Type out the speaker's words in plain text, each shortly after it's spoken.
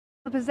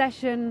The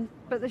possession,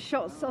 but the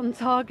shots on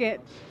target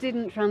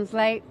didn't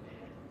translate.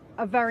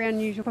 A very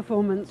unusual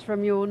performance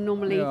from your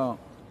normally... Yeah,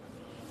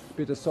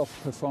 bit of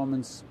soft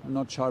performance,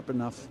 not sharp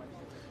enough.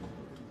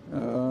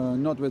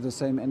 Not with the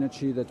same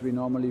energy that we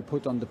normally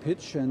put on the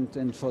pitch,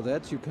 and for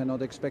that you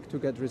cannot expect to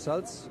get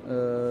results.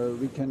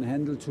 We can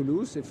handle to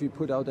lose if we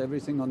put out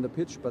everything on the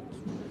pitch, but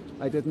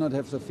I did not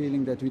have the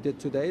feeling that we did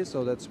today,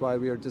 so that's why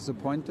we are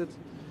disappointed.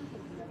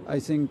 I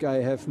think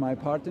I have my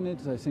part in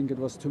it. I think it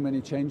was too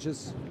many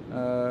changes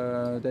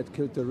that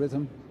killed the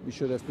rhythm. We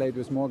should have played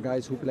with more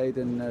guys who played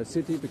in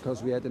City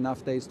because we had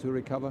enough days to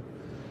recover.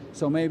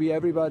 So maybe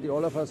everybody,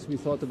 all of us, we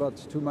thought about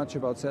too much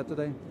about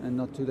Saturday and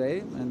not today,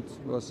 and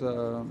it was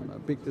a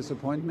big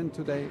disappointment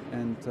today,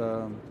 and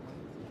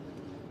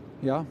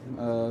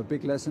a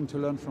big lesson to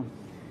learn from.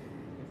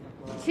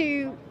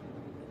 Two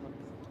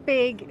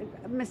big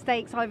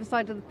mistakes either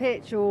side of the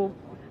pitch, or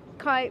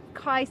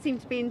Kai seemed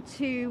to be in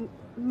two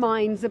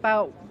minds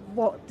about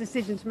what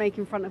decision to make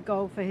in front of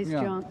goal for his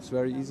chance. It's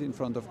very easy in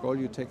front of goal.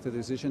 You take the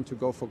decision to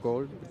go for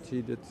goal, but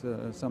he did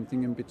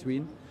something in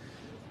between.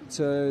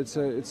 It's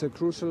a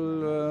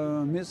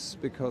crucial miss,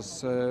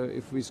 because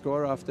if we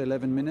score after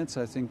 11 minutes,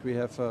 I think we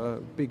have a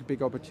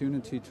big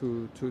opportunity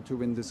to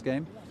win this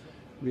game.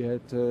 We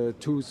had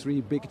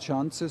 2-3 big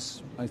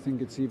chances. I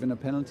think it's even a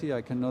penalty.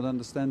 I cannot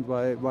understand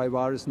why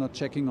VAR is not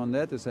checking on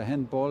that. It's a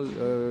handball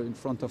in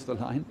front of the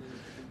line.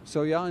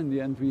 So yeah, in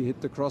the end we hit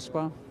the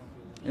crossbar.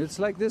 It's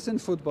like this in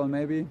football.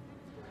 Maybe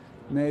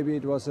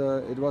it was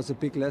a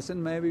big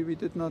lesson. Maybe we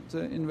did not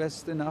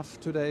invest enough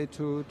today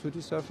to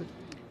deserve it.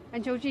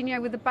 And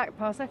Jorginho with the back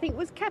pass, I think,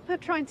 was Kepa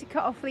trying to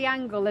cut off the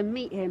angle and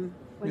meet him?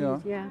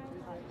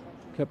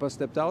 Kepa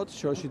stepped out,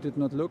 Shoshi did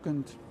not look,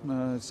 and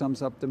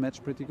sums up the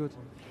match pretty good.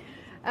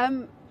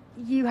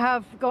 You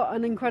have got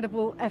an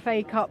incredible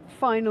FA Cup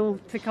final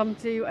to come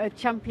to, a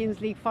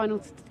Champions League final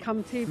to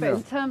come to, but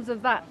in terms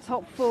of that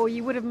top four,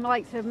 you would have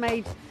liked to have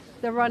made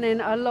the run-in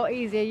a lot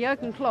easier.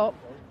 Jurgen Klopp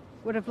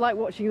would have liked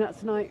watching that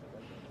tonight.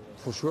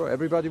 For sure,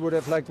 everybody would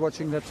have liked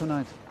watching that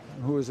tonight.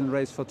 Who is in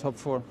race for top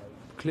four?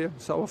 Clear,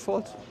 it's our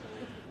fault.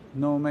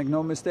 Make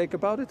no mistake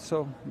about it.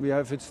 So we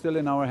have it still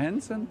in our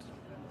hands, and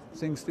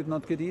things did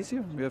not get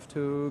easier. We have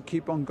to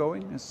keep on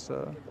going.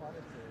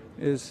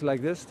 It's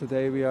like this.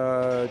 Today we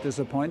are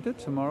disappointed.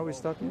 Tomorrow we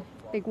start new.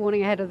 Big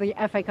warning ahead of the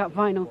FA Cup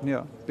final.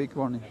 Yeah, big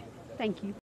warning. Thank you.